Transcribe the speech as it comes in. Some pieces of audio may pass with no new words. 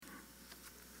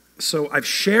So I've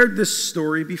shared this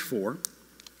story before,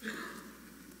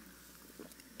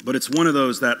 but it's one of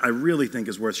those that I really think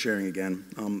is worth sharing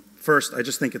again. First, I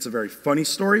just think it's a very funny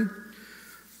story,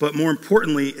 but more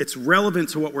importantly, it's relevant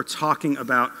to what we're talking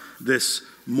about this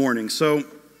morning. So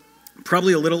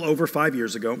probably a little over 5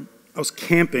 years ago, I was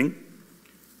camping,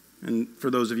 and for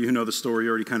those of you who know the story,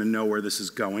 you already kind of know where this is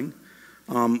going,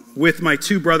 with my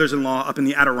two brothers-in-law up in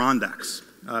the Adirondacks.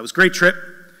 It was a great trip.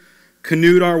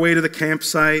 Canoed our way to the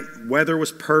campsite. Weather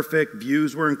was perfect.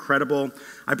 Views were incredible.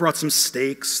 I brought some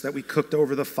steaks that we cooked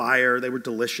over the fire. They were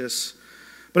delicious.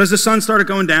 But as the sun started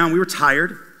going down, we were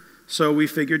tired. So we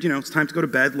figured, it's time to go to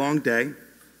bed, long day.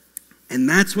 And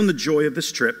that's when the joy of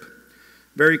this trip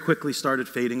very quickly started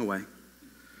fading away.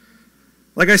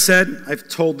 Like I said, I've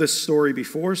told this story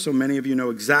before, so many of you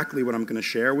know exactly what I'm going to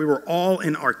share. We were all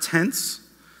in our tents,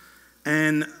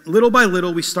 and little by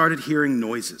little, we started hearing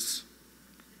noises.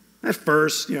 At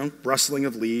first, rustling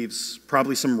of leaves,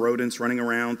 probably some rodents running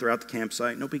around throughout the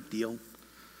campsite, no big deal.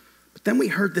 But then we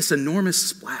heard this enormous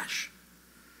splash.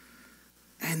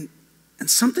 And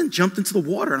something jumped into the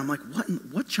water, and I'm like,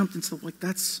 what jumped into the,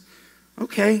 that's,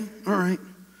 okay, all right.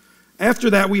 After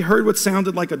that, we heard what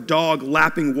sounded like a dog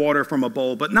lapping water from a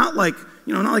bowl, but not like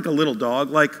a little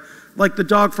dog, like the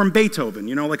dog from Beethoven,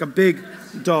 like a big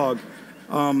dog.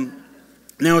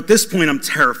 Now at this point, I'm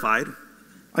terrified.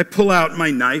 I pull out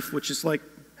my knife, which is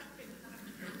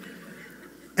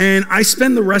and I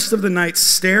spend the rest of the night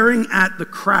staring at the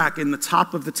crack in the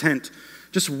top of the tent,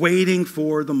 just waiting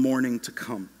for the morning to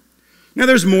come. Now,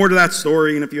 there's more to that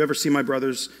story, and if you ever see my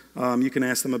brothers, you can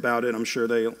ask them about it. I'm sure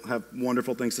they'll have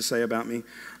wonderful things to say about me.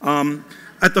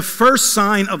 At the first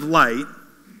sign of light,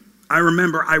 I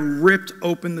remember I ripped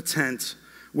open the tent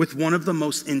with one of the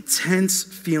most intense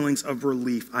feelings of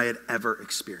relief I had ever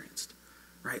experienced.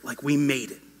 Right? Like we made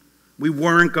it. We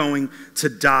weren't going to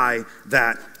die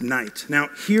that night. Now,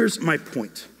 here's my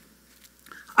point.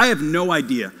 I have no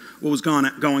idea what was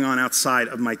going on outside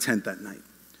of my tent that night.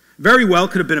 Very well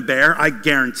could have been a bear. I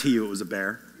guarantee you it was a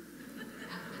bear.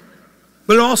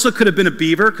 But it also could have been a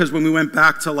beaver, because when we went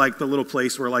back to the little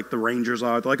place where the rangers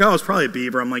are, they're like, oh, it's probably a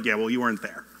beaver. I'm like, yeah, well, you weren't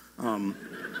there.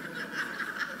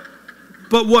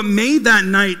 But what made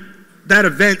that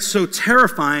event so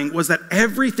terrifying was that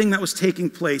everything that was taking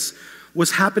place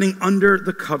was happening under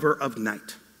the cover of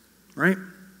night, right?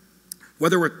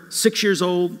 Whether we're 6 years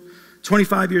old,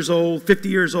 25 years old, 50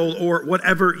 years old, or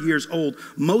whatever years old,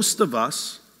 most of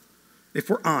us, if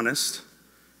we're honest,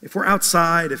 if we're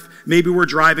outside, if maybe we're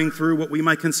driving through what we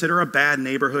might consider a bad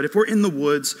neighborhood, if we're in the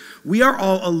woods, we are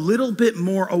all a little bit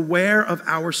more aware of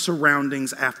our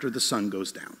surroundings after the sun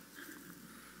goes down.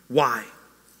 Why?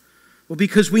 Well,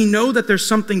 because we know that there's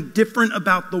something different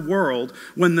about the world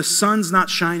when the sun's not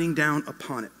shining down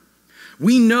upon it.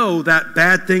 We know that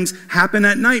bad things happen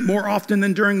at night more often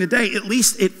than during the day. At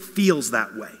least it feels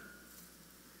that way.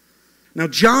 Now,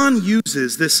 John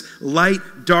uses this light,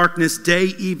 darkness, day,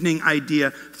 evening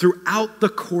idea throughout the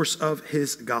course of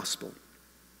his gospel.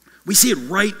 We see it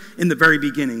right in the very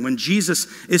beginning when Jesus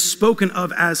is spoken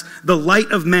of as the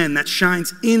light of men that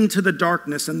shines into the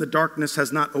darkness, and the darkness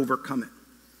has not overcome it.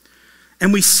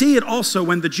 And we see it also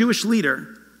when the Jewish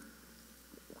leader,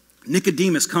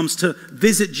 Nicodemus, comes to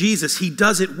visit Jesus. He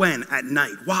does it when? At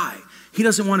night. Why? He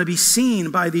doesn't want to be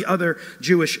seen by the other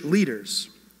Jewish leaders.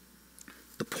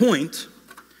 The point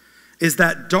is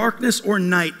that darkness or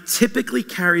night typically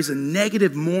carries a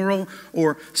negative moral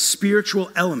or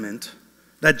spiritual element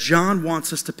that John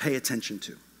wants us to pay attention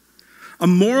to. A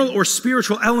moral or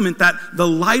spiritual element that the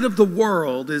light of the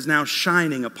world is now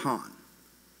shining upon.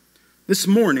 This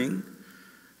morning,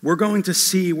 we're going to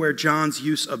see where John's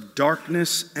use of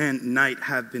darkness and night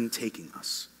have been taking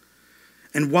us.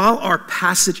 And while our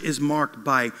passage is marked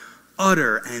by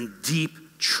utter and deep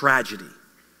tragedy,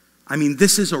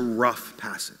 this is a rough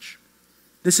passage.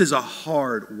 This is a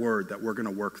hard word that we're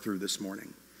going to work through this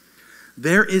morning.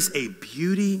 There is a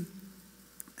beauty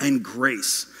and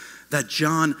grace that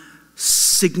John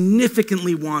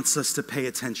significantly wants us to pay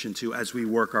attention to as we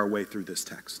work our way through this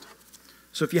text.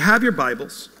 So if you have your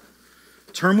Bibles,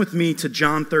 turn with me to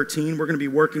John 13. We're going to be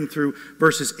working through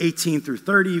verses 18 through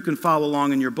 30. You can follow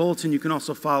along in your bulletin. You can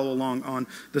also follow along on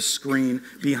the screen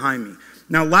behind me.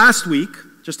 Now, last week,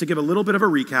 just to give a little bit of a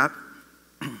recap,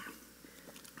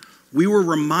 we were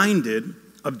reminded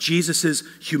of Jesus'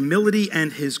 humility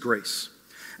and his grace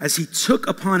as he took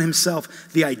upon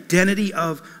himself the identity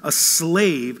of a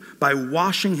slave by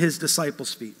washing his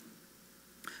disciples' feet.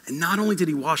 And not only did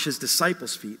he wash his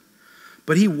disciples' feet,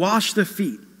 but he washed the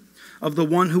feet of the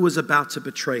one who was about to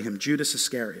betray him, Judas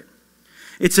Iscariot.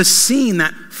 It's a scene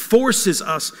that forces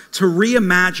us to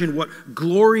reimagine what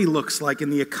glory looks like in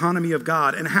the economy of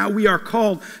God and how we are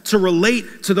called to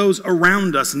relate to those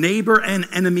around us, neighbor and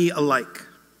enemy alike.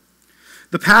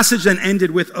 The passage then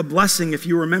ended with a blessing, if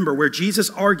you remember, where Jesus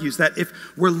argues that if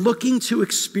we're looking to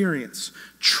experience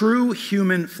true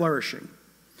human flourishing,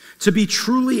 to be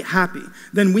truly happy,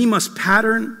 then we must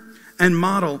pattern and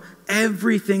model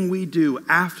everything we do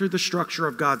after the structure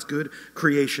of God's good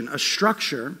creation, a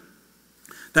structure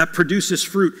that produces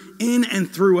fruit in and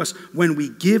through us when we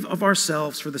give of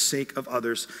ourselves for the sake of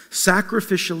others,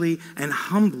 sacrificially and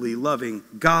humbly loving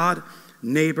God,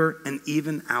 neighbor, and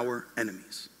even our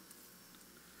enemies.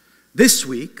 This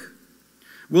week,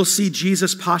 we'll see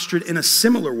Jesus postured in a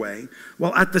similar way,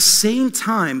 while at the same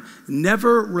time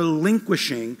never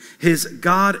relinquishing his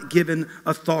God-given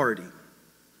authority.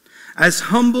 As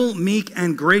humble, meek,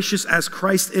 and gracious as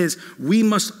Christ is, we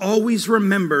must always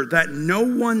remember that no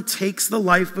one takes the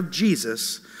life of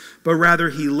Jesus, but rather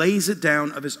he lays it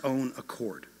down of his own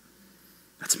accord.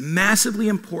 That's massively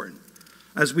important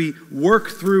as we work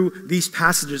through these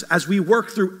passages, as we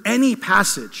work through any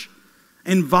passage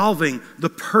involving the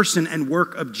person and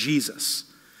work of Jesus.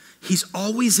 He's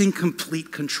always in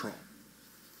complete control.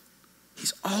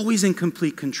 He's always in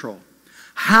complete control.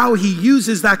 How he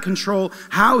uses that control,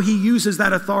 how he uses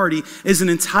that authority is an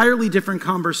entirely different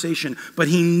conversation, but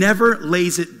he never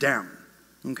lays it down.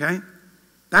 Okay?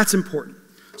 That's important.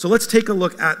 So let's take a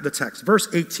look at the text.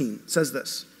 Verse 18 says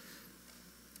this: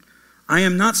 I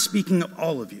am not speaking of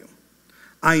all of you.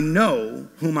 I know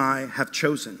whom I have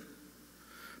chosen.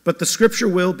 But the scripture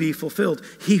will be fulfilled.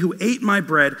 He who ate my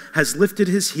bread has lifted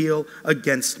his heel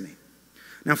against me.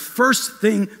 Now, first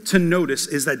thing to notice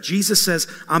is that Jesus says,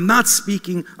 I'm not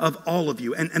speaking of all of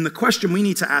you. And the question we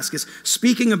need to ask is,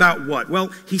 speaking about what?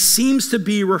 Well, he seems to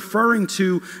be referring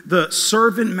to the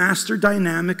servant-master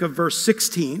dynamic of verse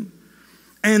 16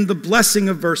 and the blessing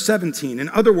of verse 17. In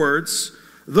other words,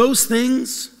 those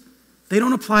things, they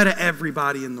don't apply to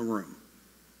everybody in the room,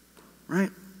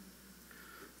 right?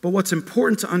 But what's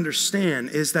important to understand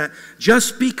is that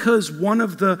just because one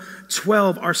of the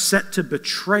 12 are set to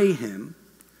betray him,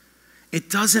 it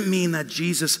doesn't mean that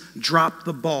Jesus dropped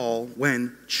the ball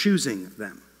when choosing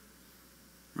them.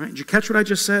 Right? Did you catch what I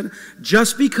just said?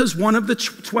 Just because one of the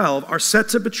 12 are set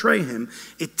to betray him,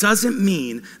 it doesn't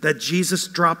mean that Jesus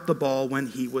dropped the ball when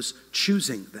he was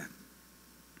choosing them.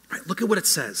 Right? Look at what it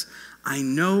says. I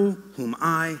know whom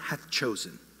I have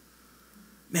chosen.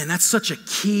 Man, that's such a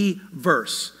key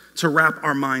verse to wrap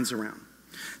our minds around.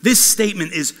 This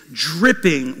statement is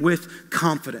dripping with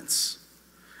confidence.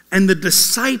 And the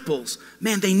disciples,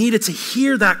 man, they needed to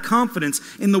hear that confidence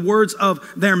in the words of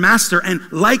their master. And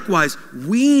likewise,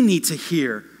 we need to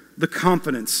hear the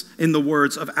confidence in the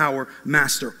words of our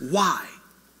master. Why?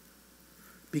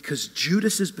 Because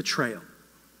Judas's betrayal,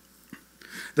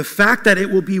 the fact that it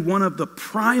will be one of the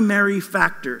primary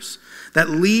factors that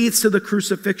leads to the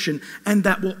crucifixion and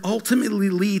that will ultimately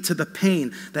lead to the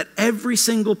pain that every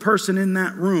single person in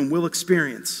that room will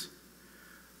experience.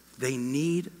 They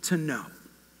need to know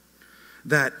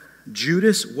that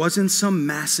Judas wasn't some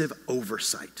massive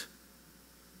oversight.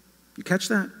 You catch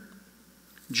that?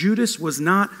 Judas was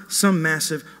not some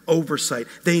massive oversight.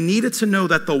 They needed to know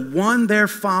that the one they're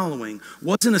following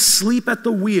wasn't asleep at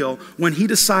the wheel when he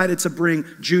decided to bring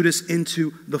Judas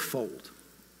into the fold.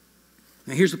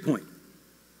 Now here's the point.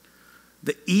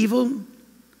 The evil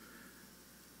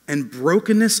and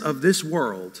brokenness of this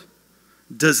world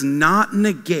does not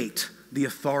negate the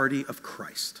authority of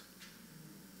Christ.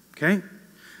 Okay?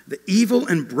 The evil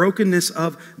and brokenness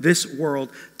of this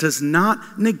world does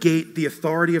not negate the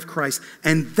authority of Christ.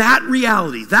 And that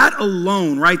reality, that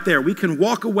alone right there, we can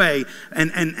walk away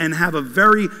and have a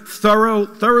very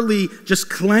thoroughly just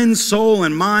cleansed soul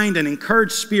and mind and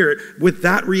encouraged spirit with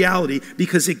that reality,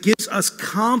 because it gives us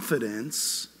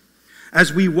confidence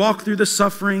as we walk through the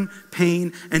suffering,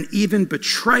 pain, and even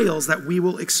betrayals that we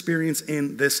will experience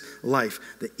in this life.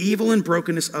 The evil and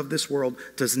brokenness of this world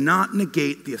does not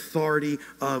negate the authority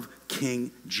of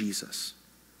King Jesus.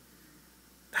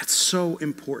 That's so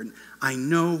important. I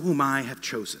know whom I have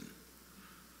chosen.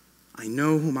 I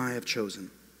know whom I have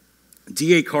chosen.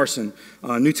 D.A. Carson,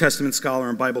 a New Testament scholar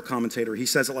and Bible commentator, he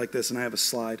says it like this, and I have a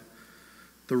slide.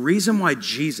 The reason why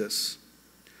Jesus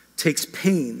takes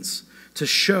pains to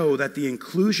show that the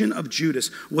inclusion of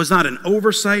Judas was not an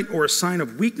oversight or a sign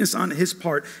of weakness on his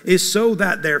part is so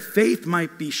that their faith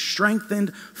might be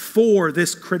strengthened for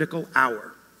this critical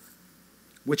hour.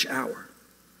 Which hour?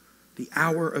 the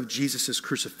hour of Jesus'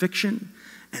 crucifixion,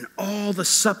 and all the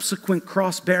subsequent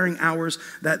cross-bearing hours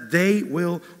that they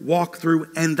will walk through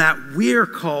and that we're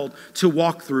called to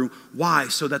walk through. Why?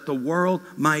 So that the world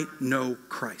might know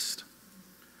Christ.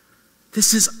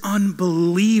 This is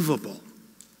unbelievable.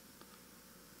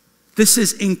 This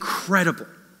is incredible.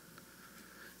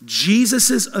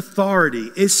 Jesus'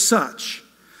 authority is such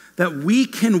that we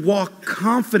can walk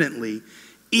confidently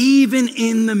even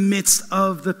in the midst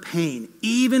of the pain,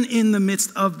 even in the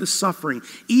midst of the suffering,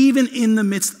 even in the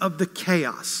midst of the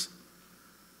chaos.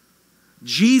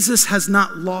 Jesus has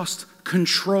not lost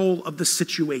control of the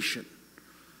situation.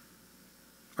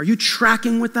 Are you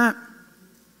tracking with that?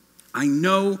 I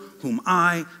know whom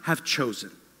I have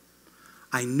chosen.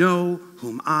 I know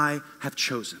whom I have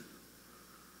chosen.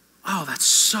 Oh, that's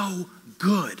so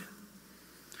good.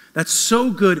 That's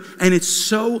so good, and it's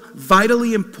so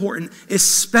vitally important,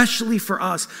 especially for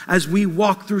us as we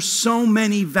walk through so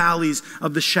many valleys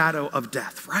of the shadow of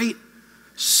death, right?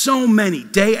 So many,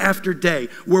 day after day,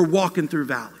 we're walking through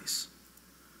valleys.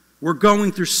 We're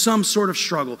going through some sort of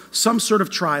struggle, some sort of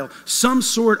trial, some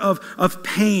sort of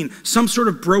pain, some sort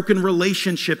of broken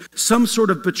relationship, some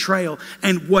sort of betrayal.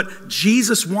 And what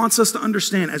Jesus wants us to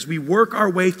understand as we work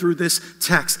our way through this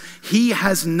text, he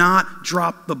has not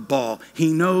dropped the ball.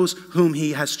 He knows whom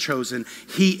he has chosen.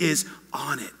 He is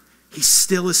on it. He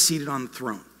still is seated on the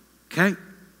throne, okay?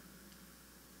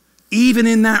 Even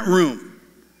in that room,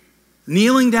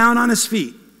 kneeling down on his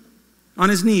feet, on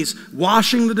his knees,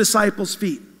 washing the disciples'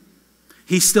 feet,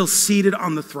 he's still seated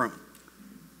on the throne.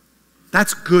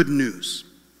 That's good news.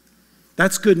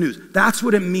 That's good news. That's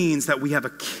what it means that we have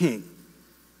a king,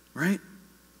 right?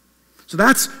 So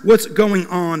that's what's going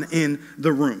on in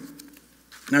the room.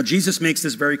 Now, Jesus makes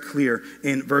this very clear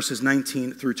in verses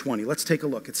 19 through 20. Let's take a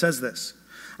look. It says this: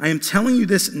 I am telling you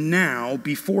this now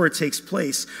before it takes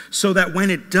place, so that when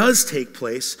it does take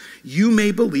place, you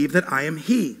may believe that I am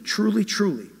he. Truly,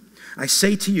 truly. I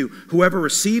say to you, whoever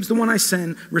receives the one I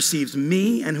send receives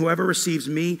me, and whoever receives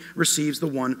me receives the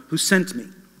one who sent me.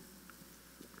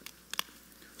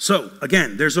 So,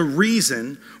 again, there's a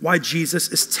reason why Jesus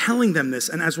is telling them this,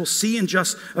 and as we'll see in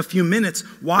just a few minutes,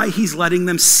 why he's letting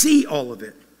them see all of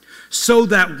it. So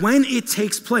that when it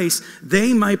takes place,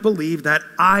 they might believe that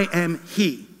I am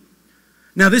he.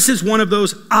 Now, this is one of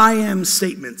those I am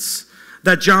statements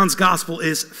that John's gospel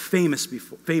is famous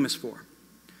for.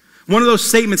 One of those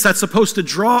statements that's supposed to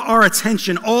draw our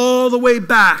attention all the way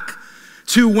back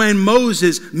to when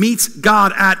Moses meets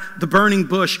God at the burning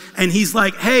bush, and he's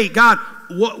like, hey, God,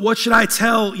 what should I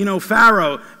tell,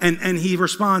 Pharaoh? And he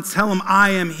responds, tell him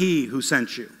I am he who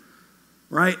sent you,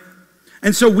 right?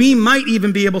 And so we might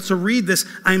even be able to read this,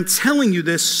 I'm telling you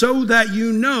this so that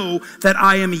you know that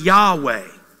I am Yahweh.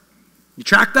 You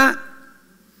track that?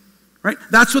 Right?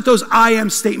 That's what those I am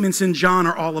statements in John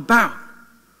are all about.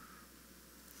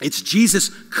 It's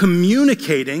Jesus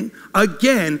communicating,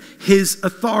 again, his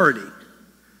authority.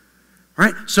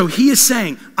 Right? So he is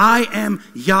saying, I am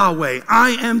Yahweh.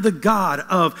 I am the God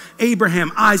of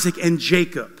Abraham, Isaac, and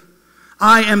Jacob.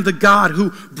 I am the God who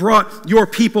brought your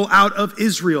people out of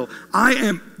Israel. I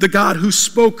am the God who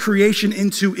spoke creation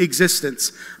into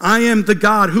existence. I am the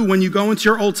God who, when you go into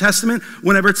your Old Testament,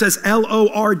 whenever it says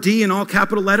L-O-R-D in all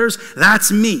capital letters,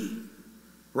 that's me.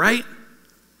 Right?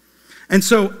 And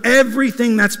so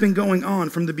everything that's been going on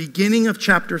from the beginning of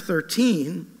chapter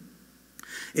 13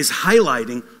 is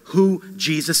highlighting who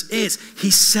Jesus is.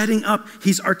 He's setting up,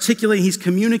 he's articulating, he's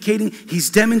communicating, he's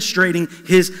demonstrating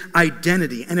his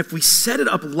identity. And if we set it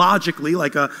up logically,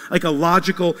 like a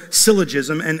logical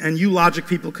syllogism, and you logic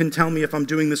people can tell me if I'm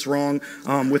doing this wrong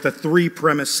with a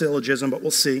 3-premise syllogism, but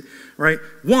we'll see, right?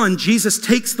 1, Jesus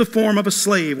takes the form of a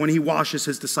slave when he washes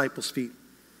his disciples' feet.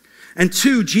 And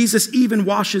 2, Jesus even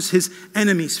washes his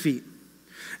enemies' feet.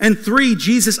 And 3,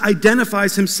 Jesus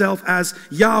identifies himself as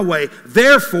Yahweh.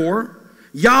 Therefore,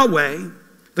 Yahweh,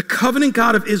 the covenant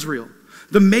God of Israel,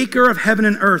 the maker of heaven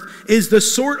and earth, is the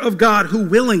sort of God who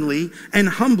willingly and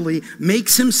humbly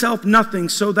makes himself nothing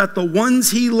so that the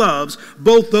ones he loves,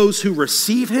 both those who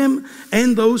receive him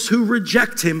and those who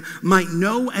reject him, might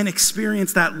know and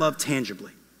experience that love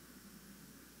tangibly.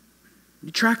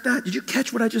 You track that? Did you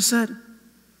catch what I just said?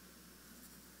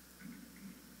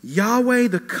 Yahweh,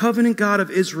 the covenant God of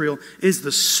Israel, is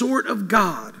the sort of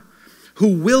God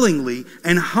who willingly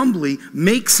and humbly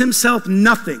makes himself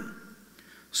nothing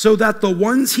so that the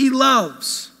ones he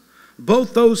loves,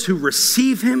 both those who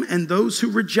receive him and those who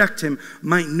reject him,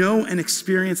 might know and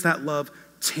experience that love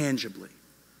tangibly.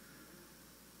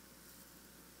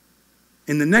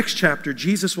 In the next chapter,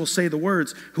 Jesus will say the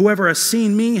words, whoever has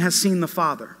seen me has seen the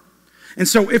Father. And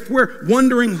so if we're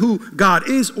wondering who God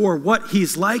is or what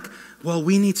he's like, well,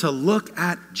 we need to look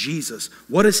at Jesus.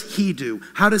 What does he do?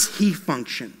 How does he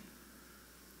function?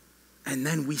 And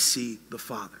then we see the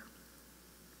Father.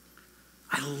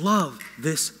 I love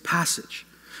this passage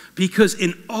because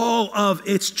in all of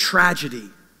its tragedy,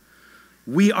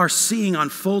 we are seeing on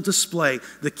full display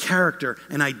the character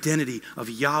and identity of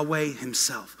Yahweh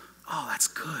himself. Oh, that's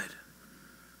good.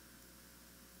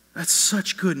 That's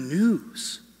such good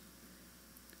news.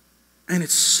 And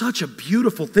it's such a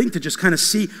beautiful thing to just kind of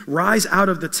see rise out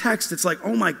of the text. It's like,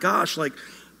 oh my gosh, like,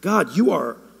 God,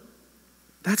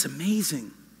 that's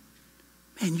amazing.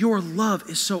 Man, your love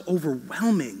is so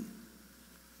overwhelming.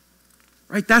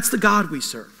 Right? That's the God we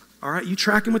serve. All right? You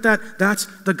tracking with that? That's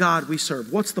the God we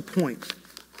serve. What's the point?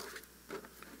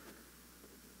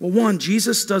 Well, one,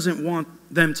 Jesus doesn't want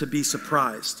them to be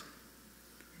surprised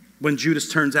when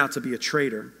Judas turns out to be a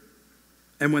traitor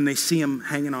and when they see him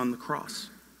hanging on the cross.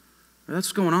 That's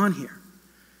what's going on here.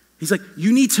 He's like,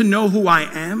 you need to know who I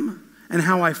am and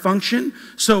how I function,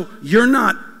 so you're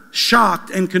not shocked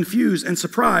and confused and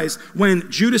surprised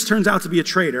when Judas turns out to be a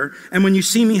traitor and when you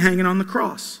see me hanging on the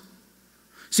cross.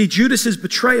 See, Judas's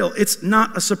betrayal, it's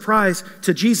not a surprise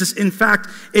to Jesus. In fact,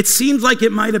 it seems like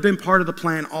it might have been part of the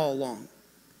plan all along.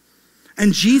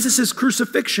 And Jesus'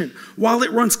 crucifixion, while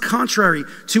it runs contrary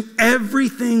to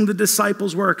everything the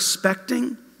disciples were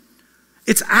expecting,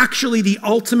 it's actually the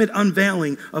ultimate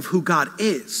unveiling of who God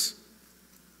is.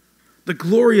 The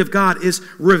glory of God is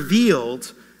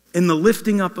revealed in the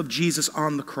lifting up of Jesus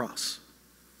on the cross.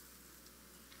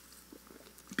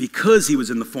 Because he was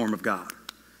in the form of God,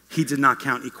 he did not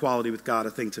count equality with God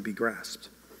a thing to be grasped.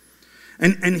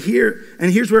 And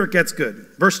here's where it gets good.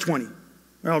 Verse 20.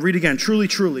 I'll read again. Truly,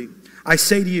 truly, I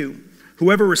say to you,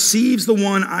 whoever receives the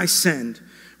one I send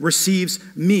receives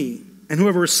me. And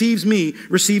whoever receives me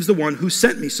receives the one who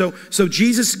sent me. So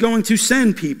Jesus is going to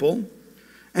send people.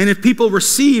 And if people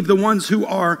receive the ones who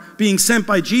are being sent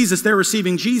by Jesus, they're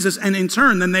receiving Jesus. And in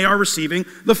turn, then they are receiving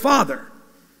the Father.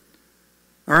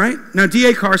 All right? Now,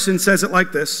 D.A. Carson says it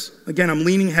like this. Again, I'm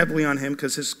leaning heavily on him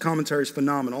because his commentary is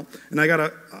phenomenal. And I got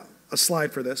a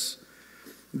slide for this.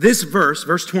 This verse,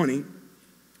 verse 20,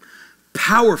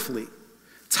 powerfully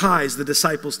ties the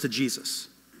disciples to Jesus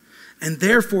and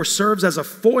therefore serves as a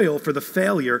foil for the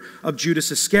failure of Judas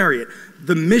Iscariot.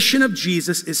 The mission of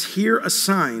Jesus is here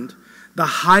assigned the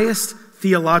highest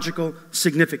theological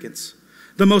significance,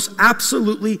 the most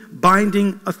absolutely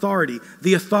binding authority,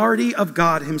 the authority of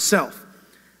God himself.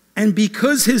 And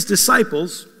because his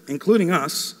disciples, including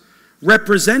us,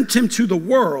 represent him to the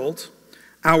world,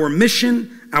 our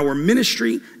mission, our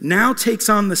ministry now takes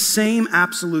on the same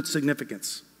absolute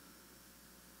significance.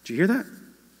 Did you hear that?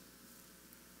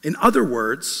 In other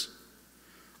words,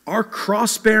 our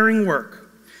cross-bearing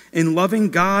work in loving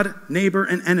God, neighbor,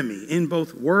 and enemy in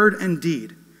both word and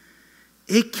deed,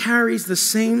 it carries the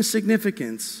same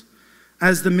significance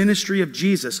as the ministry of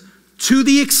Jesus, to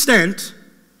the extent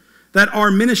that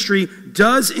our ministry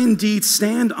does indeed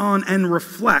stand on and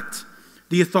reflect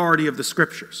the authority of the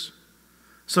Scriptures.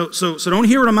 So don't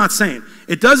hear what I'm not saying.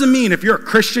 It doesn't mean if you're a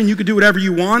Christian, you can do whatever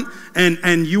you want,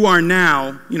 and you are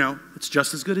now, it's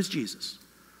just as good as Jesus,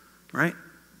 right?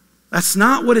 That's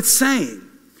not what it's saying.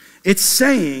 It's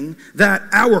saying that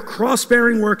our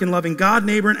cross-bearing work in loving God,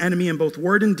 neighbor, and enemy in both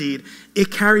word and deed,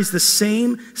 it carries the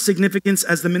same significance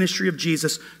as the ministry of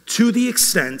Jesus, to the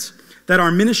extent that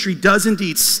our ministry does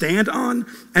indeed stand on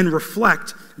and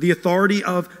reflect the authority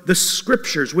of the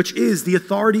Scriptures, which is the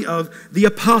authority of the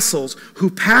apostles who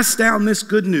passed down this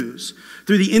good news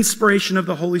through the inspiration of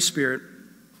the Holy Spirit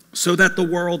so that the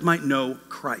world might know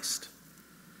Christ.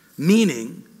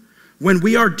 Meaning, when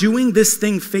we are doing this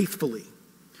thing faithfully,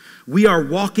 we are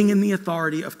walking in the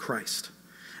authority of Christ,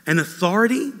 an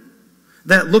authority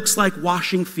that looks like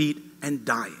washing feet and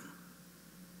dying,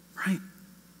 right?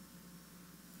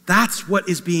 That's what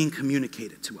is being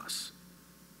communicated to us.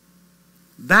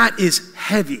 That is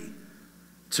heavy,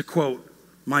 to quote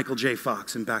Michael J.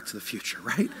 Fox in Back to the Future,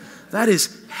 right? That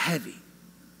is heavy.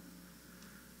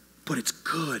 But it's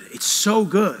good. It's so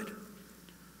good,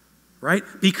 right?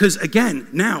 Because again,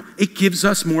 now it gives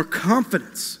us more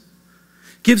confidence.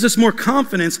 Gives us more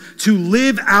confidence to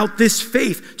live out this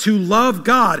faith, to love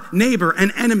God, neighbor,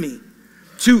 and enemy.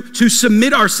 To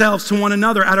submit ourselves to one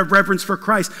another out of reverence for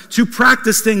Christ, to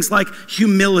practice things like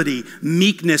humility,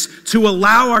 meekness, to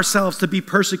allow ourselves to be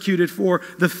persecuted for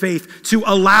the faith, to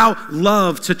allow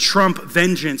love to trump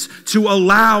vengeance, to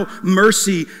allow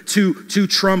mercy to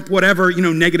trump whatever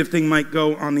negative thing might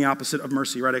go on the opposite of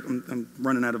mercy, right? I'm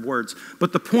running out of words.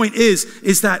 But the point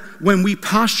is that when we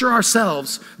posture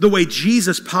ourselves the way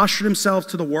Jesus postured himself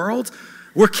to the world,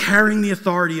 we're carrying the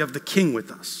authority of the King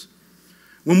with us.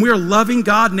 When we are loving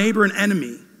God, neighbor, and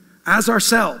enemy as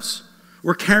ourselves,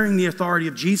 we're carrying the authority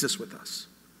of Jesus with us.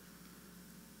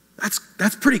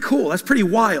 That's pretty cool. That's pretty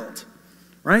wild,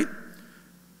 right?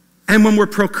 And when we're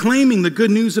proclaiming the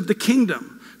good news of the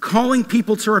kingdom, calling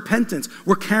people to repentance,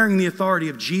 we're carrying the authority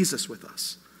of Jesus with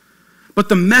us. But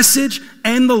the message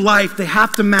and the life, they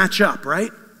have to match up,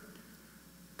 right?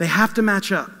 They have to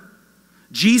match up.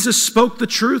 Jesus spoke the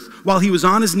truth while he was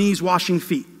on his knees washing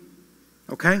feet,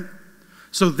 okay?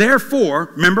 So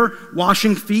therefore, remember,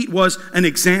 washing feet was an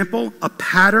example, a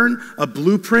pattern, a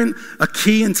blueprint, a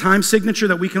key and time signature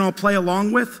that we can all play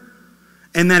along with,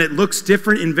 and that it looks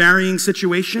different in varying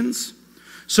situations.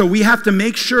 So we have to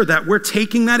make sure that we're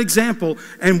taking that example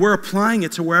and we're applying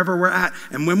it to wherever we're at.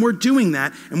 And when we're doing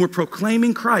that and we're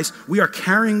proclaiming Christ, we are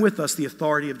carrying with us the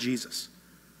authority of Jesus.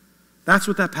 That's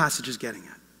what that passage is getting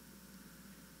at.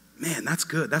 Man, that's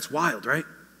good. That's wild, right?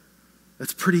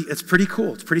 It's pretty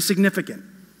cool. It's pretty significant.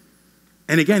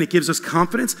 And again, it gives us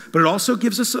confidence, but it also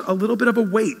gives us a little bit of a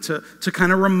weight to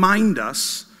kind of remind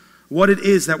us what it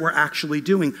is that we're actually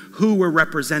doing, who we're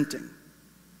representing.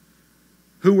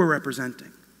 Who we're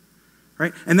representing.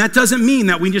 Right? And that doesn't mean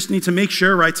that we just need to make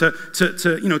sure, right,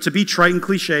 to be trite and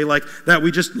cliche, like that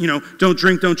we just, don't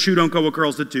drink, don't chew, don't go with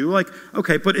girls that do. Like,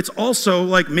 okay, but it's also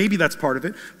like, maybe that's part of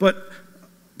it, but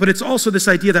it's also this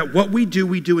idea that what we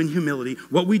do in humility,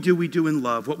 what we do in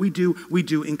love, what we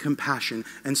do in compassion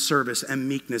and service and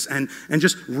meekness, and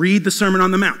just read the Sermon on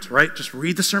the Mount, right? Just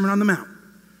read the Sermon on the Mount.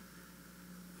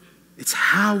 It's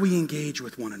how we engage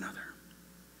with one another.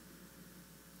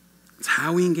 It's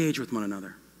how we engage with one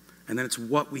another. And then it's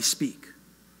what we speak.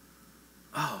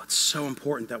 Oh, it's so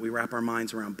important that we wrap our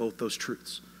minds around both those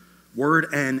truths. Word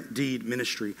and deed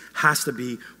ministry has to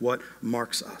be what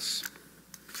marks us.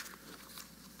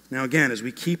 Now again, as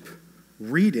we keep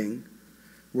reading,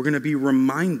 we're going to be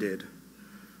reminded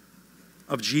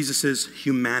of Jesus'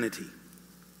 humanity.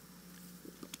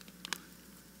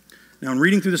 Now in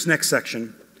reading through this next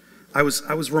section, I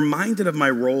was reminded of my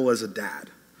role as a dad.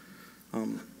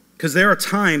 Because there are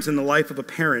times in the life of a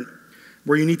parent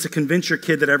where you need to convince your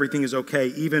kid that everything is okay,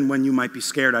 even when you might be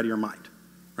scared out of your mind,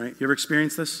 right? You ever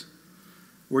experienced this?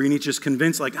 Where you need to just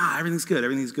convince, like, everything's good.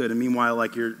 And meanwhile,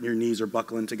 like, your knees are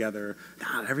buckling together.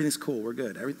 Everything's cool, we're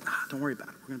good. Don't worry about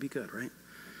it, we're going to be good, right?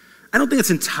 I don't think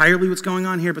it's entirely what's going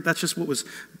on here, but that's just what was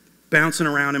bouncing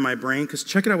around in my brain. Because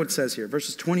check it out what it says here,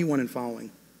 verses 21 and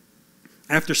following.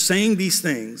 After saying these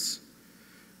things,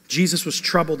 Jesus was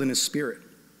troubled in his spirit.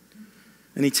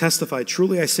 And he testified,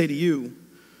 "Truly I say to you,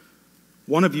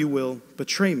 one of you will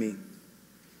betray me."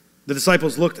 The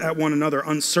disciples looked at one another,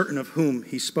 uncertain of whom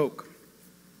he spoke.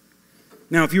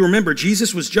 Now, if you remember,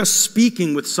 Jesus was just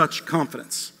speaking with such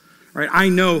confidence, right? I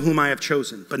know whom I have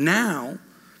chosen. But now,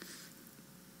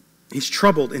 he's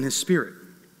troubled in his spirit.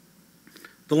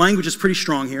 The language is pretty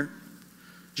strong here.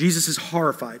 Jesus is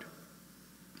horrified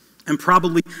and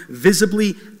probably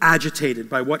visibly agitated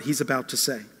by what he's about to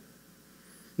say.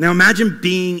 Now imagine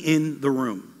being in the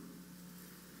room.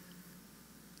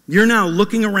 You're now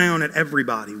looking around at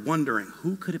everybody, wondering,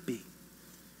 who could it be?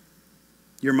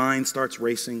 Your mind starts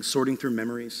racing, sorting through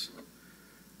memories.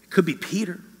 It could be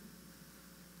Peter.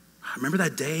 Remember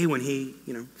that day when he,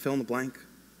 fill in the blank?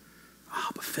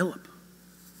 But Philip.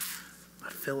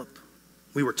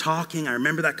 We were talking, I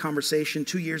remember that conversation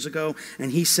 2 years ago,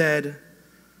 and he said,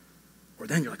 or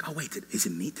then you're like, oh wait, is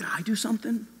it me? Did I do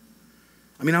something?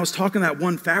 I was talking to that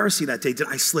one Pharisee that day. Did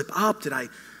I slip up?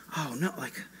 Oh no,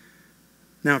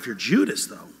 now if you're Judas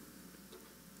though,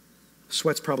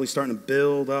 sweat's probably starting to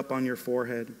build up on your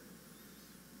forehead.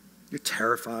 You're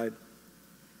terrified.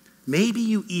 Maybe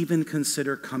you even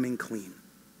consider coming clean.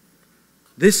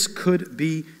 This could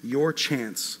be your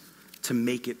chance to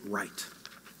make it right.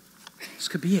 This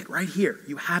could be it right here.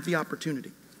 You have the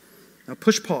opportunity. Now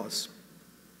push pause.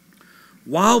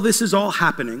 While this is all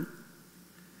happening,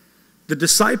 the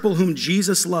disciple whom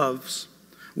Jesus loves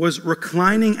was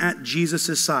reclining at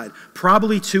Jesus' side,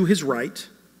 probably to his right.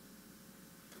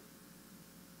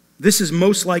 This is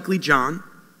most likely John,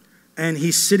 and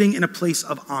he's sitting in a place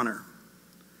of honor.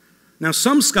 Now,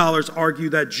 some scholars argue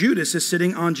that Judas is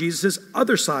sitting on Jesus'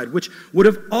 other side, which would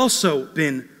have also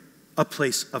been a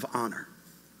place of honor.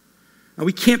 Now,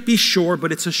 we can't be sure,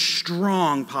 but it's a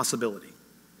strong possibility.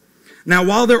 Now,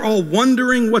 while they're all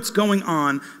wondering what's going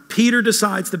on, Peter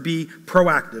decides to be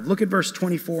proactive. Look at verse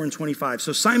 24 and 25.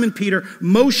 So Simon Peter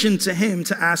motioned to him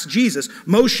to ask Jesus,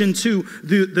 motioned to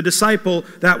the disciple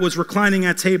that was reclining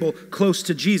at table close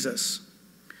to Jesus.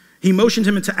 He motioned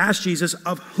him to ask Jesus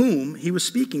of whom he was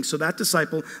speaking. So that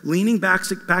disciple, leaning back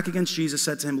against Jesus,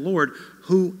 said to him, "Lord,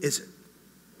 who is it?"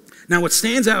 Now, what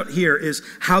stands out here is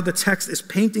how the text is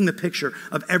painting the picture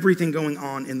of everything going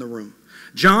on in the room.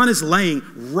 John is laying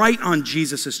right on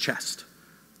Jesus' chest.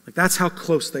 Like, that's how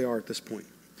close they are at this point.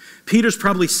 Peter's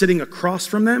probably sitting across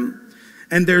from them,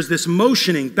 and there's this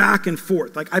motioning back and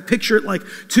forth. Like, I picture it like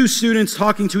two students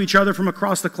talking to each other from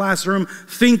across the classroom,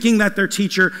 thinking that their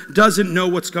teacher doesn't know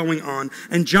what's going on.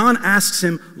 And John asks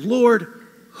him, "Lord,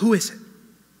 who is it?"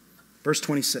 Verse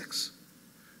 26,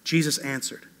 Jesus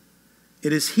answered,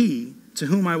 "It is he to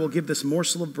whom I will give this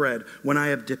morsel of bread when I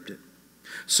have dipped it."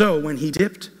 So when he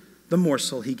dipped the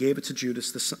morsel, he gave it to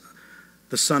Judas,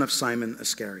 the son of Simon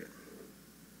Iscariot.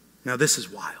 Now this is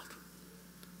wild.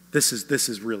 This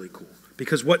is really cool.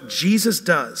 Because what Jesus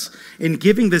does in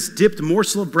giving this dipped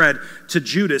morsel of bread to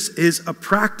Judas is a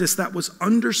practice that was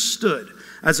understood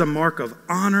as a mark of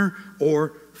honor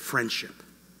or friendship.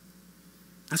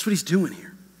 That's what he's doing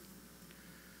here.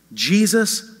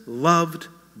 Jesus loved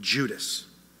Judas.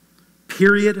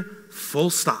 Period. Full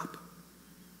stop.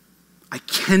 I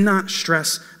cannot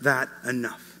stress that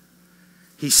enough.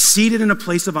 He's seated in a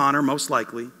place of honor, most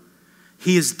likely.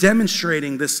 He is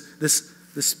demonstrating this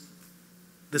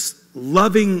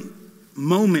loving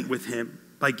moment with him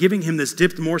by giving him this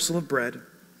dipped morsel of bread.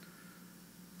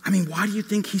 I mean, why do you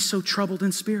think he's so troubled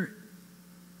in spirit?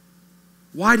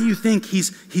 Why do you think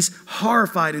he's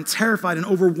horrified and terrified and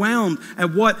overwhelmed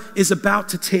at what is about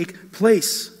to take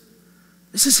place?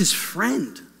 This is his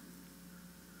friend.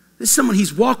 This is someone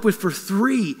he's walked with for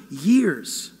 3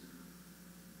 years.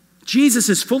 Jesus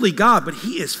is fully God, but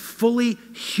he is fully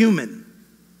human.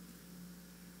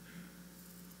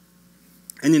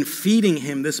 And in feeding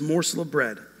him this morsel of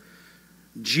bread,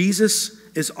 Jesus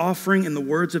is offering, in the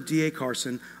words of D.A.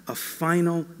 Carson, a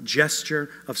final gesture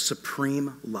of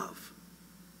supreme love.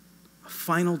 A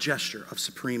final gesture of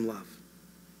supreme love.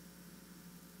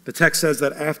 The text says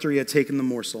that after he had taken the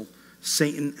morsel,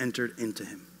 Satan entered into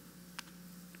him.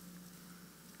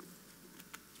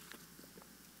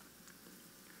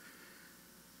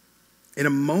 In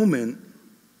a moment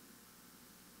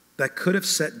that could have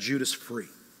set Judas free.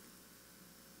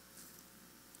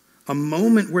 A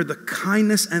moment where the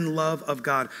kindness and love of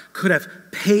God could have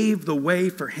paved the way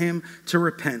for him to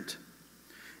repent.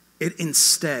 It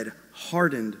instead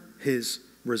hardened his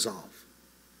resolve.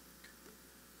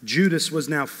 Judas was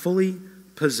now fully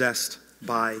possessed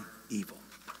by evil.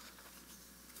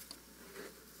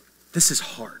 This is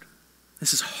hard.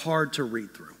 This is hard to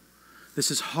read through. This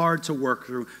is hard to work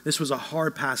through. This was a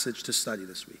hard passage to study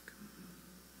this week.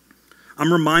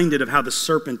 I'm reminded of how the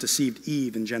serpent deceived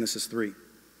Eve in Genesis 3.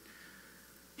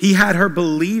 He had her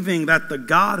believing that the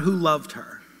God who loved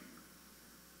her,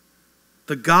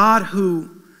 the God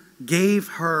who gave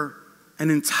her an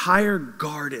entire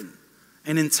garden,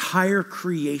 an entire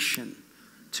creation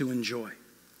to enjoy,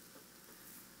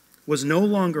 was no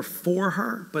longer for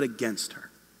her, but against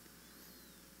her.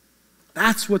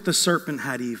 That's what the serpent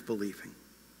had Eve believing.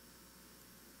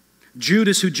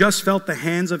 Judas, who just felt the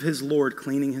hands of his Lord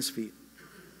cleaning his feet,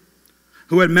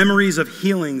 who had memories of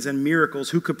healings and miracles,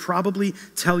 who could probably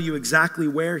tell you exactly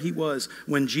where he was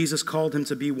when Jesus called him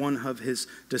to be one of his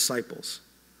disciples.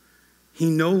 He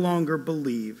no longer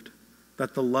believed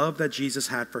that the love that Jesus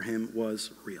had for him was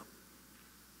real.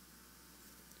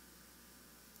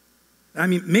 I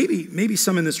mean, maybe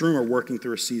some in this room are working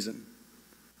through a season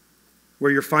where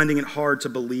you're finding it hard to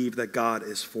believe that God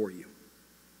is for you,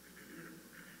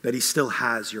 that he still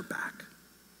has your back.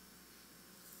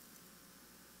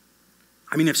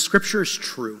 I mean, if Scripture is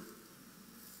true,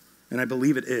 and I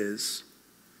believe it is,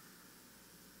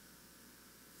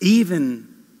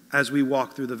 even as we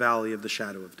walk through the valley of the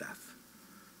shadow of death,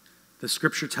 the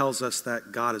Scripture tells us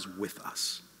that God is with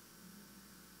us.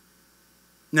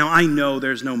 Now, I know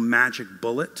there's no magic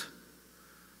bullet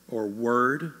or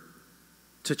word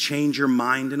to change your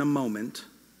mind in a moment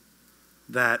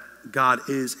that God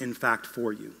is, in fact,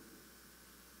 for you.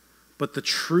 But the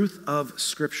truth of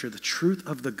Scripture, the truth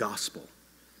of the gospel,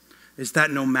 is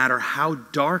that no matter how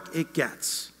dark it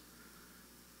gets,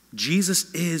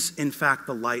 Jesus is, in fact,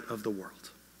 the light of the world.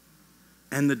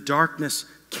 And the darkness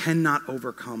cannot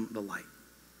overcome the light.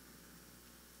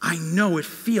 I know it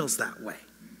feels that way.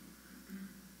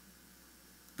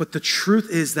 But the truth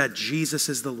is that Jesus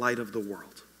is the light of the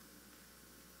world.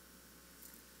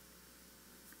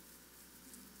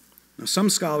 Now, some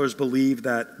scholars believe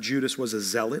that Judas was a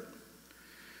zealot,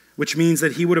 which means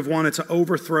that he would have wanted to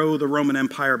overthrow the Roman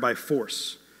Empire by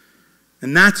force.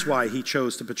 And that's why he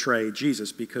chose to betray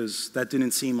Jesus, because that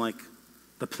didn't seem like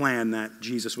the plan that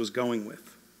Jesus was going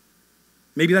with.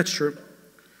 Maybe that's true.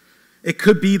 It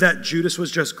could be that Judas was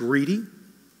just greedy.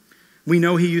 We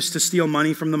know he used to steal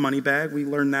money from the money bag. We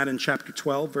learned that in chapter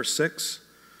 12, verse 6.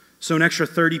 So an extra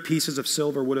 30 pieces of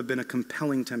silver would have been a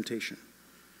compelling temptation.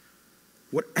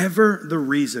 Whatever the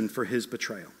reason for his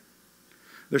betrayal,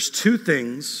 there's two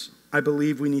things I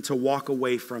believe we need to walk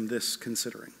away from this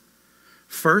considering.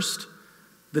 First,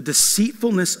 the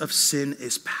deceitfulness of sin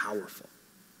is powerful.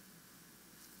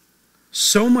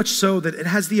 So much so that it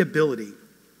has the ability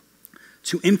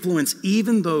to influence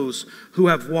even those who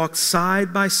have walked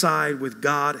side by side with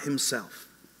God himself.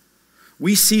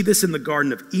 We see this in the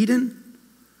Garden of Eden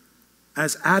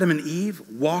as Adam and Eve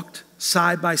walked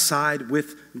side by side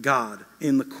with God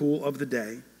in the cool of the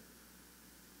day.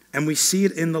 And we see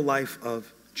it in the life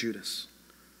of Judas.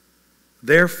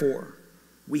 Therefore,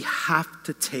 we have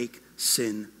to take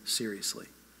sin seriously.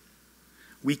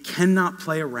 We cannot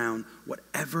play around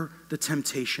whatever the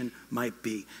temptation might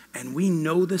be. And we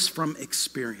know this from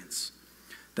experience,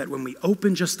 that when we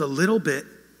open just a little bit,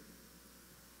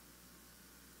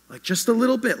 like just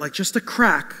a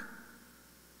crack,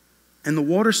 and the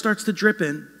water starts to drip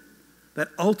in, that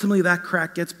ultimately that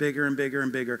crack gets bigger and bigger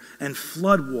and bigger, and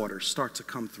flood waters start to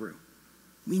come through.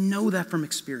 We know that from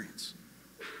experience.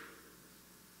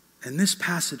 And this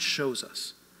passage shows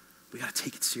us we got to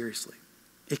take it seriously.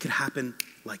 It could happen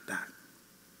like that.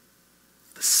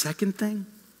 The second thing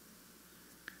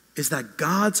is that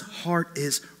God's heart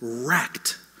is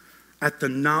wrecked at the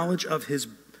knowledge of his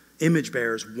image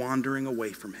bearers wandering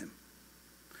away from him,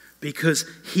 because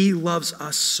he loves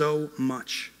us so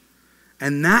much.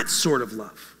 And that sort of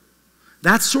love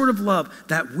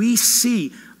that we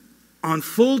see on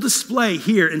full display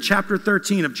here in chapter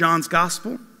 13 of John's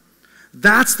gospel,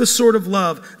 that's the sort of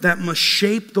love that must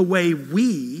shape the way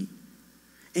we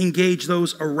engage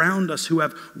those around us who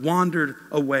have wandered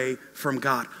away from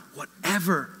God,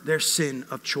 whatever their sin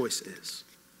of choice is.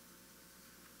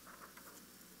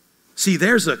 See,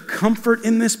 there's a comfort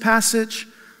in this passage,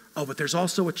 but there's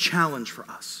also a challenge for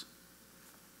us.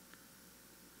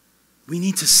 We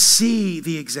need to see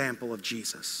the example of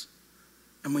Jesus.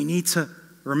 And we need to,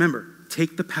 remember,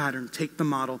 take the pattern, take the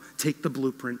model, take the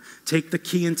blueprint, take the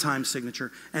key and time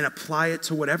signature, and apply it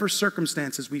to whatever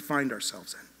circumstances we find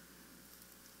ourselves in.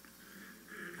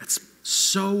 That's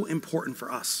so important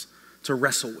for us to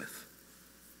wrestle with.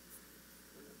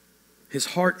 His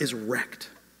heart is wrecked.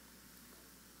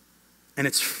 And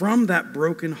it's from that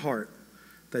broken heart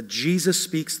that Jesus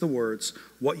speaks the words,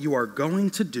 "What you are going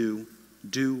to do,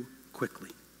 do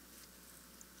quickly."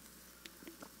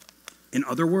 In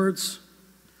other words,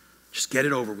 just get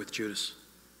it over with, Judas.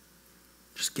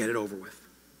 Just get it over with.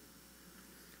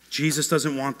 Jesus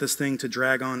doesn't want this thing to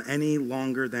drag on any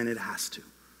longer than it has to.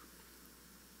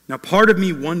 Now, part of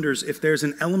me wonders if there's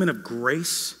an element of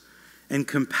grace and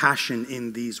compassion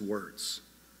in these words.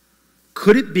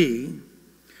 Could it be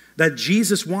that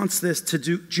Jesus wants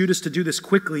Judas to do this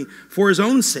quickly for his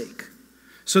own sake,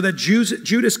 so that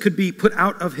Judas could be put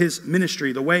out of his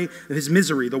ministry, his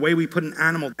misery, the way we put an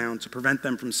animal down to prevent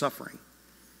them from suffering?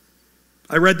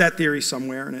 I read that theory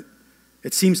somewhere, and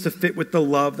it seems to fit with the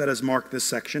love that has marked this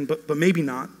section, but maybe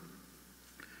not.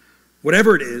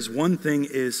 Whatever it is, one thing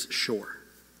is sure.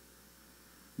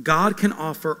 God can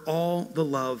offer all the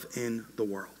love in the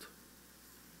world.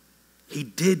 He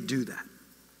did do that.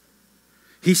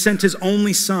 He sent his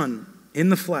only Son in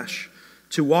the flesh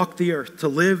to walk the earth, to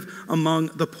live among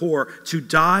the poor, to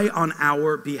die on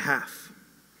our behalf.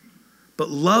 But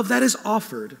love that is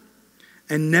offered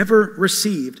and never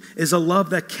received is a love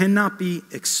that cannot be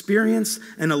experienced,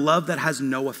 and a love that has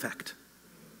no effect.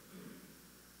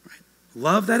 Right?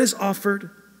 Love that is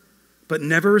offered but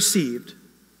never received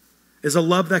is a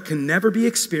love that can never be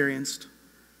experienced,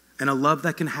 and a love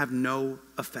that can have no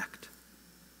effect.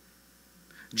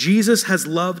 Jesus has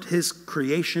loved his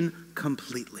creation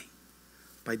completely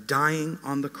by dying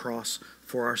on the cross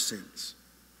for our sins.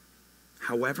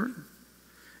 However,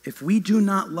 if we do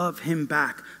not love him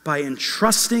back by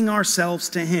entrusting ourselves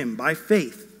to him by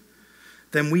faith,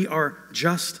 then we are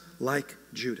just like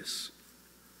Judas.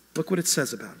 Look what it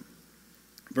says about him.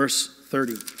 Verse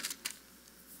 30.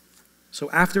 So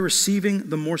after receiving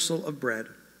the morsel of bread,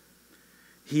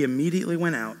 he immediately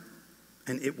went out,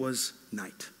 and it was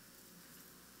night.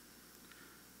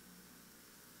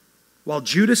 While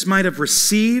Judas might have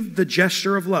received the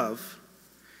gesture of love,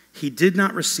 he did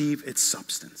not receive its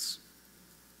substance.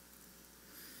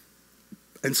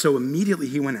 And so immediately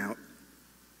he went out,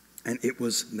 and it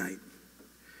was night.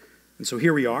 And so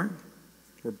here we are.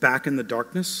 We're back in the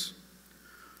darkness,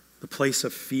 the place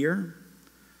of fear,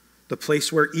 the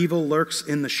place where evil lurks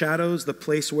in the shadows, the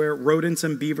place where rodents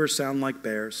and beavers sound like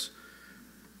bears,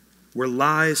 where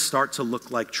lies start to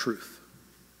look like truth.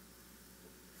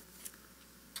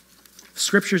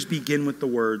 Scriptures begin with the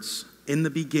words, "In the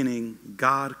beginning,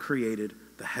 God created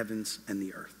the heavens and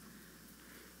the earth.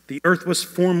 The earth was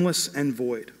formless and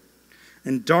void,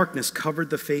 and darkness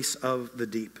covered the face of the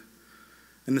deep.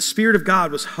 And the Spirit of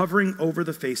God was hovering over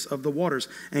the face of the waters.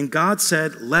 And God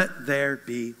said, "Let there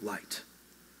be light."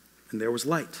 And there was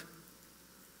light.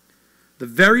 The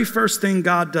very first thing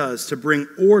God does to bring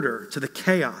order to the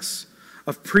chaos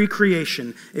of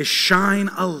pre-creation is shine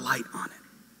a light on it.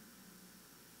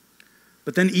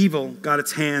 But then evil got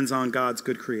its hands on God's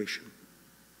good creation.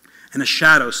 And a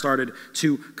shadow started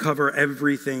to cover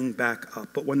everything back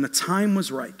up. But when the time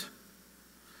was right,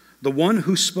 the one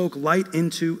who spoke light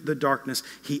into the darkness,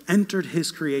 he entered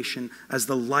his creation as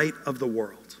the light of the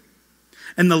world.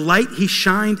 And the light he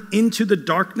shined into the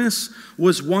darkness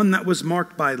was one that was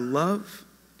marked by love,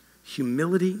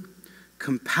 humility,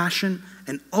 compassion,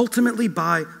 and ultimately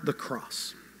by the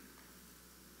cross.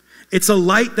 It's a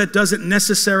light that doesn't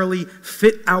necessarily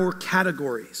fit our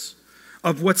categories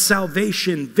of what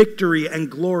salvation, victory, and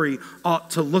glory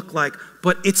ought to look like,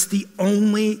 but it's the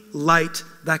only light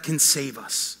that can save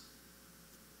us.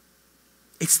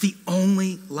 It's the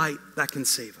only light that can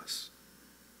save us.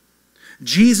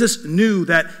 Jesus knew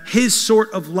that his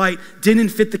sort of light didn't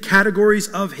fit the categories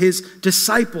of his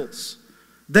disciples.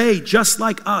 They, just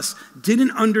like us,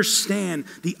 didn't understand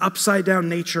the upside-down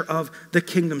nature of the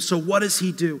kingdom. So what does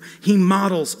he do? He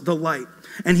models the light,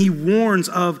 and he warns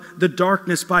of the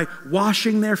darkness by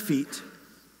washing their feet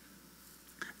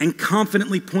and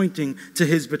confidently pointing to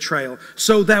his betrayal,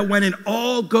 so that when it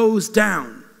all goes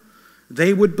down,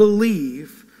 they would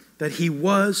believe that he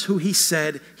was who he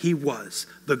said he was,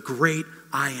 the great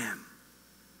I am.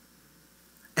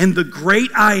 And the great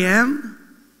I am,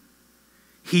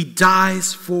 he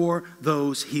dies for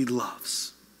those he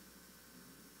loves.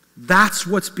 That's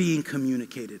what's being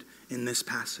communicated in this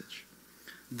passage.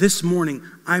 This morning,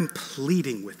 I'm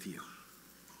pleading with you.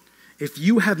 If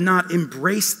you have not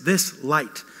embraced this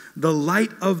light, the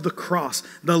light of the cross,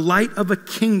 the light of a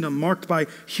kingdom marked by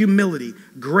humility,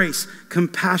 grace,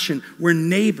 compassion, where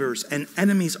neighbors and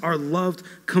enemies are loved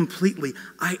completely,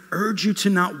 I urge you to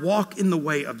not walk in the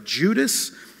way of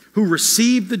Judas, who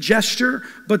received the gesture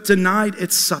but denied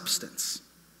its substance.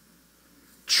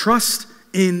 Trust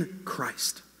in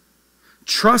Christ.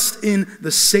 Trust in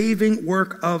the saving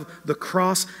work of the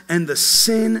cross and the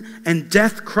sin and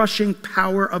death-crushing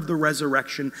power of the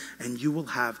resurrection, and you will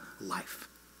have life.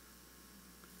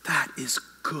 That is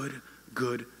good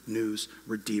news,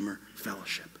 Redeemer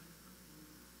Fellowship.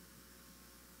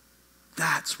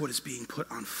 That's what is being put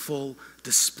on full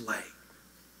display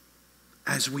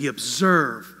as we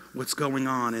observe what's going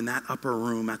on in that upper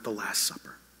room at the Last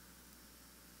Supper.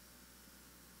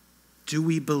 Do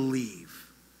we believe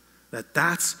that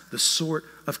that's the sort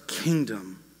of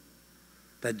kingdom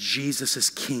that Jesus is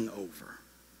king over?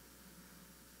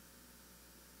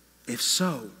 If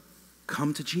so,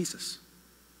 come to Jesus.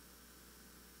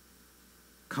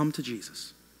 Come to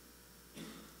Jesus.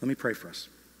 Let me pray for us.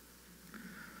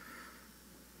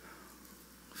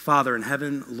 Father in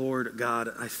heaven, Lord God,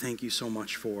 I thank you so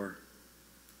much for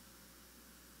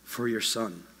your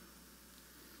Son.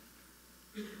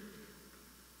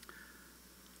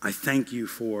 I thank you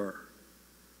for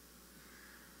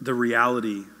the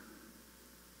reality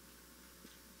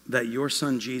that your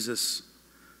Son Jesus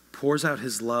pours out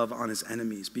his love on his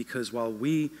enemies, because while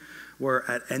we were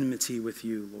at enmity with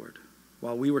you, Lord,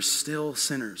 while we were still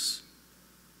sinners,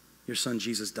 your Son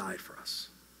Jesus died for us.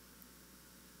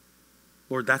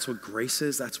 Lord, that's what grace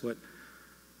is. That's what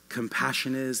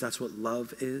compassion is. That's what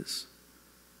love is.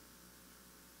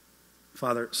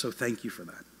 Father, so thank you for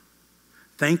that.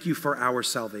 Thank you for our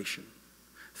salvation.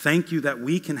 Thank you that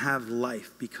we can have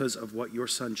life because of what your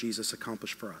Son Jesus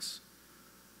accomplished for us.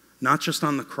 Not just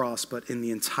on the cross, but in the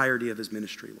entirety of his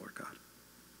ministry, Lord God.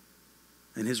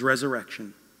 And his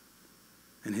resurrection,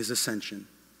 and his ascension,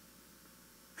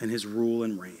 and his rule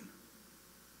and reign.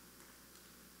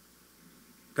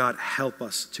 God, help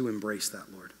us to embrace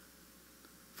that, Lord.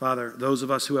 Father, those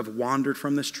of us who have wandered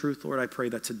from this truth, Lord, I pray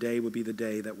that today would be the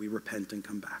day that we repent and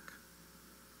come back.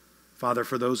 Father,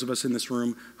 for those of us in this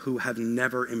room who have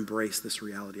never embraced this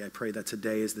reality, I pray that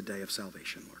today is the day of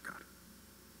salvation, Lord God.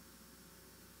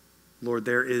 Lord,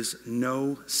 there is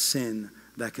no sin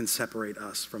that can separate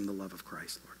us from the love of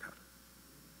Christ, Lord God.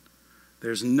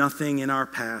 There's nothing in our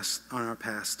past,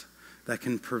 that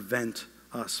can prevent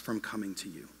us from coming to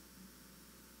you.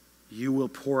 You will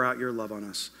pour out your love on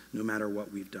us no matter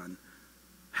what we've done.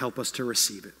 Help us to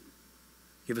receive it.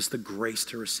 Give us the grace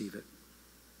to receive it.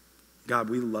 God,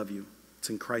 we love you. It's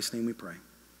in Christ's name we pray.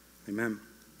 Amen.